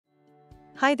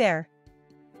Hi there.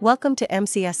 Welcome to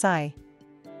MCSI.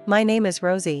 My name is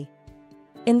Rosie.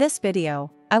 In this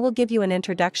video, I will give you an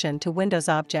introduction to Windows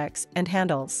objects and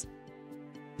handles.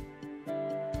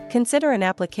 Consider an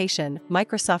application,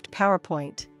 Microsoft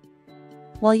PowerPoint.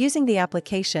 While using the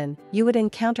application, you would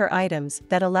encounter items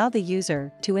that allow the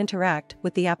user to interact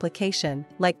with the application,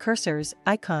 like cursors,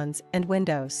 icons, and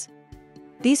windows.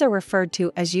 These are referred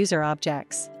to as user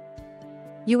objects.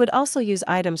 You would also use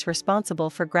items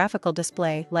responsible for graphical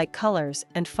display like colors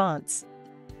and fonts.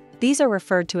 These are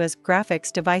referred to as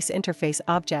graphics device interface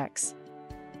objects.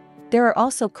 There are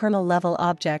also kernel-level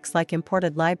objects like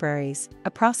imported libraries,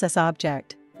 a process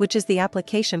object, which is the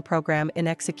application program in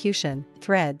execution,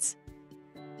 threads,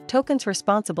 tokens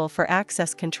responsible for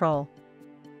access control,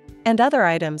 and other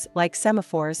items like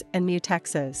semaphores and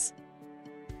mutexes.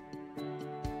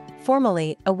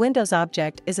 Formally, a Windows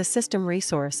object is a system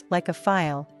resource like a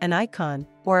file, an icon,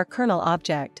 or a kernel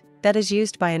object that is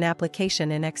used by an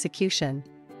application in execution.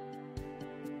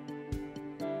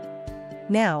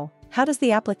 Now, how does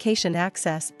the application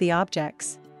access the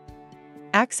objects?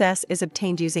 Access is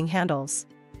obtained using handles.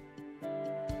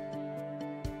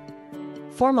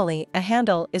 Formally, a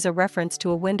handle is a reference to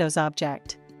a Windows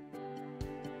object.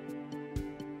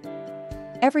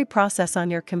 Every process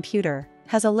on your computer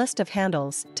has a list of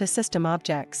handles to system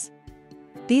objects.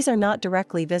 These are not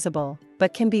directly visible,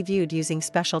 but can be viewed using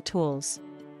special tools.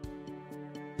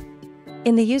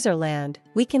 In the user land,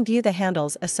 we can view the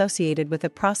handles associated with a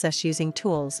process using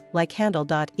tools like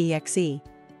handle.exe.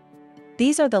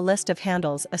 These are the list of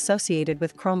handles associated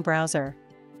with Chrome browser.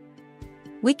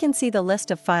 We can see the list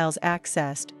of files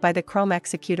accessed by the Chrome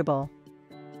executable.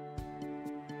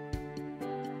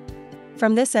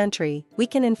 From this entry, we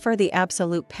can infer the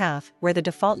absolute path where the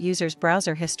default user's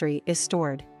browser history is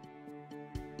stored.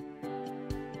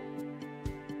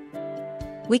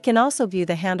 We can also view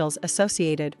the handles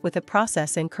associated with a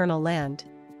process in kernel land.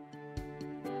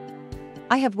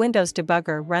 I have Windows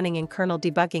Debugger running in kernel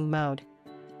debugging mode.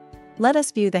 Let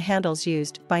us view the handles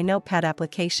used by Notepad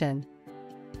application.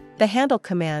 The handle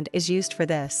command is used for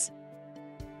this.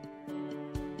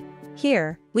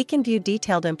 Here, we can view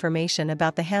detailed information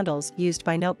about the handles used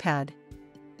by Notepad.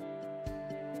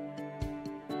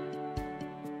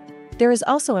 There is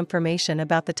also information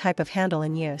about the type of handle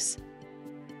in use.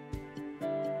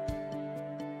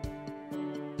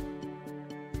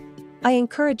 I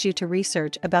encourage you to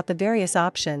research about the various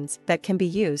options that can be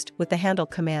used with the handle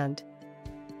command.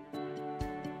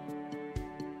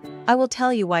 I will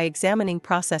tell you why examining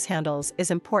process handles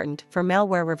is important for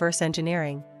malware reverse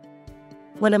engineering.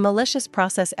 When a malicious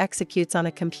process executes on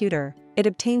a computer, it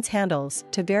obtains handles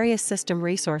to various system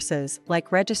resources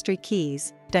like registry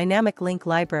keys, dynamic link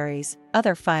libraries,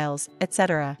 other files,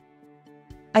 etc.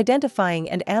 Identifying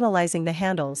and analyzing the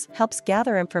handles helps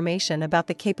gather information about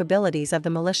the capabilities of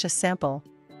the malicious sample.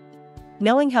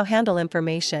 Knowing how handle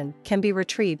information can be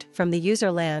retrieved from the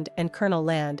user land and kernel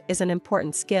land is an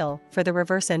important skill for the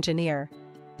reverse engineer.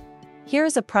 Here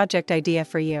is a project idea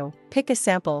for you. Pick a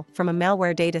sample from a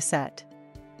malware dataset.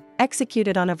 Execute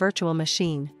it on a virtual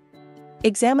machine.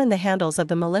 Examine the handles of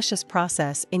the malicious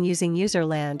process in using user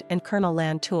land and kernel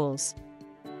land tools.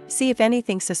 See if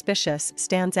anything suspicious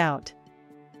stands out.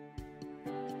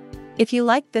 If you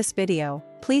liked this video,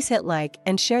 please hit like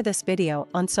and share this video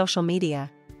on social media.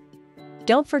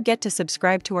 Don't forget to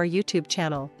subscribe to our YouTube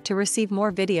channel to receive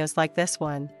more videos like this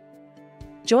one.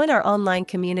 Join our online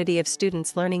community of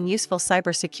students learning useful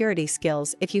cybersecurity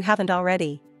skills if you haven't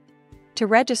already. To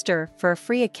register for a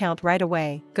free account right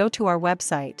away, go to our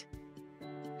website.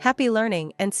 Happy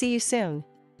learning and see you soon!